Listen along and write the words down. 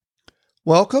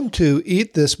Welcome to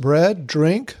Eat This Bread,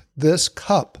 Drink This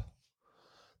Cup.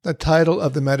 The title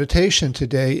of the meditation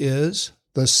today is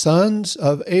The Sons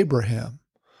of Abraham.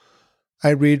 I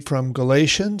read from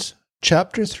Galatians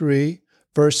chapter 3,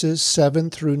 verses 7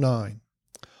 through 9.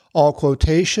 All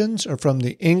quotations are from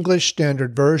the English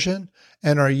Standard Version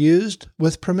and are used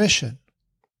with permission.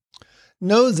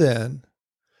 Know then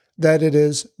that it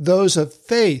is those of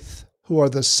faith who are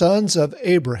the sons of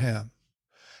Abraham,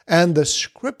 and the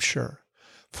Scripture,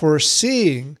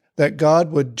 foreseeing that God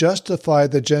would justify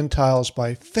the Gentiles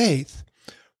by faith,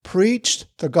 preached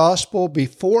the gospel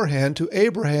beforehand to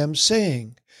Abraham,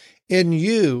 saying, "In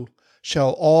you shall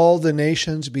all the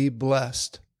nations be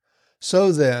blessed."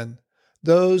 So then,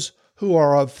 those who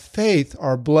are of faith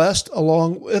are blessed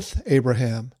along with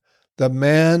Abraham, the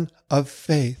man of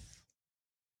faith.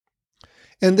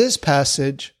 In this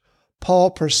passage,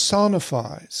 Paul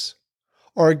personifies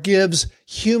or gives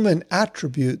human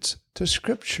attributes to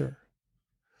Scripture.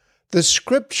 The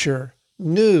Scripture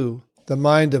knew the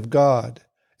mind of God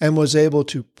and was able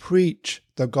to preach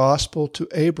the gospel to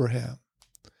Abraham.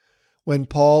 When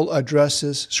Paul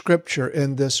addresses Scripture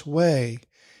in this way,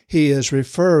 he is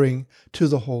referring to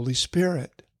the Holy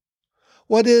Spirit.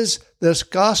 What is this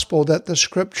gospel that the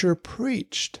Scripture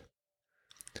preached?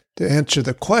 To answer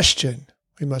the question,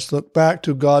 we must look back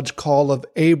to God's call of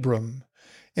Abram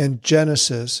in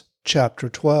Genesis chapter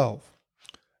 12.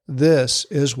 This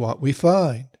is what we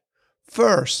find.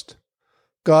 First,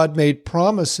 God made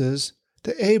promises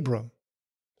to Abram.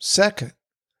 Second,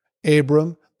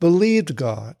 Abram believed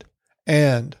God.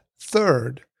 And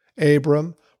third,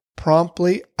 Abram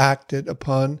promptly acted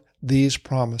upon these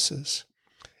promises.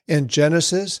 In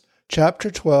Genesis chapter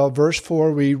 12, verse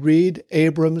 4, we read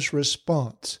Abram's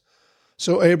response.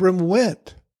 So Abram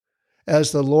went,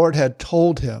 as the Lord had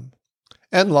told him,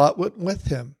 and Lot went with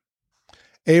him.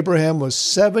 Abraham was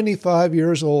 75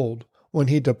 years old when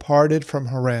he departed from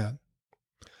Haran.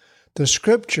 The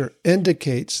Scripture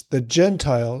indicates the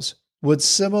Gentiles would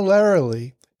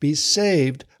similarly be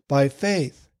saved by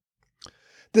faith.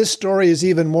 This story is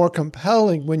even more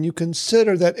compelling when you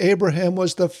consider that Abraham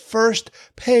was the first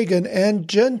pagan and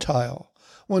Gentile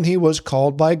when he was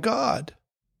called by God.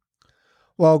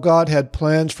 While God had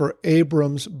plans for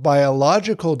Abram's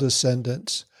biological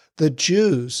descendants, the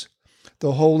Jews,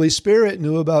 the Holy Spirit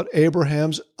knew about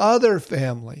Abraham's other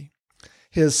family,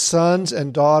 his sons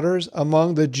and daughters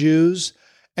among the Jews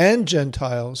and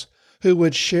Gentiles who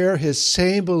would share his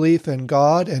same belief in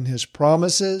God and his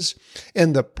promises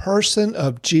in the person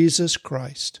of Jesus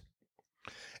Christ.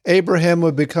 Abraham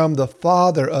would become the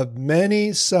father of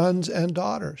many sons and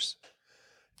daughters.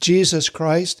 Jesus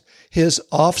Christ, his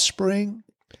offspring,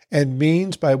 and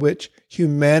means by which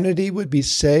humanity would be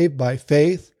saved by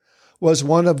faith, was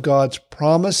one of God's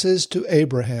promises to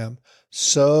Abraham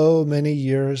so many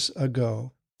years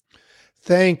ago.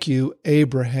 Thank you,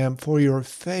 Abraham, for your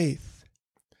faith.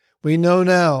 We know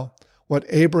now what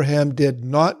Abraham did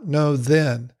not know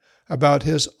then about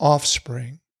his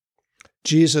offspring.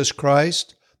 Jesus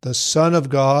Christ, the Son of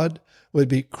God, would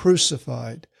be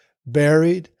crucified,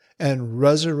 buried, and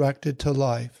resurrected to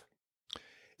life.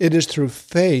 It is through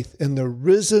faith in the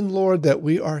risen Lord that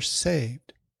we are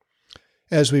saved.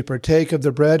 As we partake of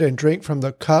the bread and drink from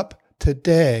the cup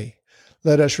today,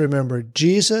 let us remember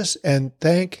Jesus and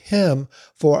thank Him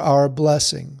for our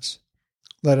blessings.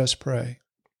 Let us pray.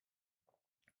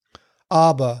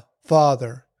 Abba,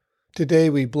 Father, today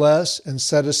we bless and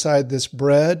set aside this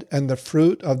bread and the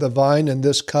fruit of the vine in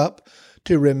this cup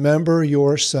to remember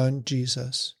your Son,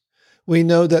 Jesus. We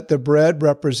know that the bread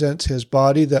represents His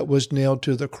body that was nailed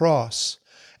to the cross,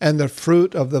 and the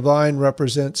fruit of the vine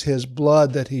represents His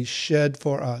blood that He shed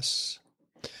for us.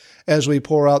 As we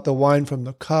pour out the wine from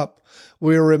the cup,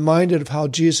 we are reminded of how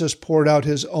Jesus poured out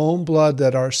His own blood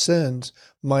that our sins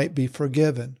might be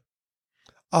forgiven.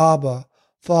 Abba,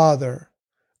 Father,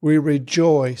 we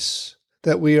rejoice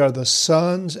that we are the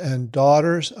sons and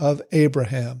daughters of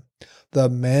Abraham, the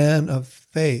man of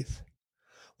faith.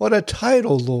 What a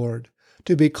title, Lord,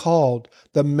 to be called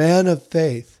the man of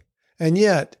faith. And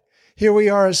yet, here we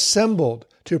are assembled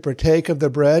to partake of the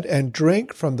bread and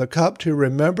drink from the cup to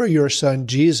remember your Son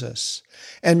Jesus.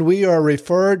 And we are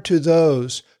referred to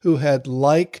those who had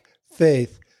like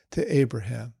faith to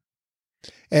Abraham.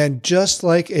 And just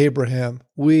like Abraham,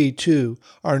 we too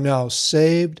are now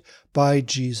saved by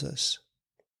Jesus.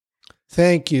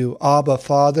 Thank you, Abba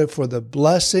Father, for the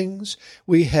blessings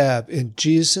we have in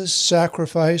Jesus'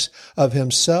 sacrifice of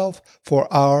Himself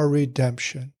for our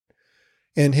redemption.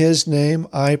 In His name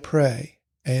I pray.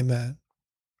 Amen.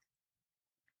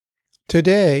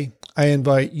 Today, I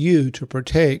invite you to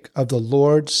partake of the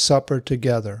Lord's Supper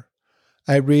together.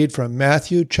 I read from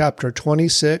Matthew chapter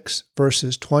 26,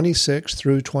 verses 26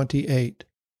 through 28.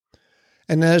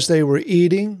 And as they were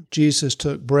eating, Jesus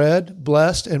took bread,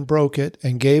 blessed and broke it,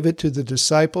 and gave it to the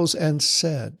disciples and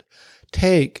said,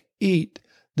 "Take, eat,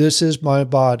 this is my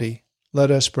body. Let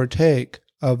us partake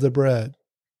of the bread."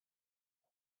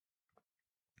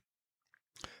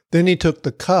 Then he took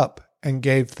the cup and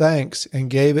gave thanks and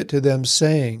gave it to them,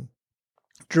 saying,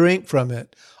 "Drink from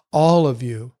it, all of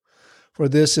you, for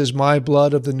this is my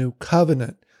blood of the new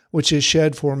covenant, which is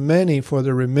shed for many for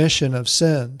the remission of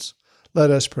sins. Let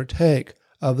us partake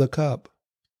of the cup."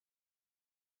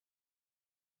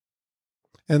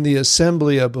 And the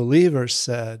assembly of believers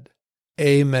said,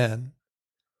 "Amen."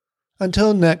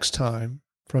 Until next time,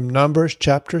 from Numbers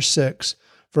chapter 6,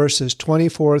 verses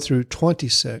 24 through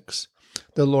 26,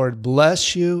 the Lord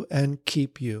bless you and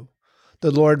keep you.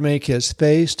 The Lord make his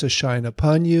face to shine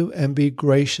upon you and be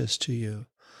gracious to you.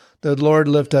 The Lord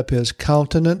lift up his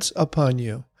countenance upon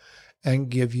you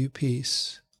and give you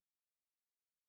peace.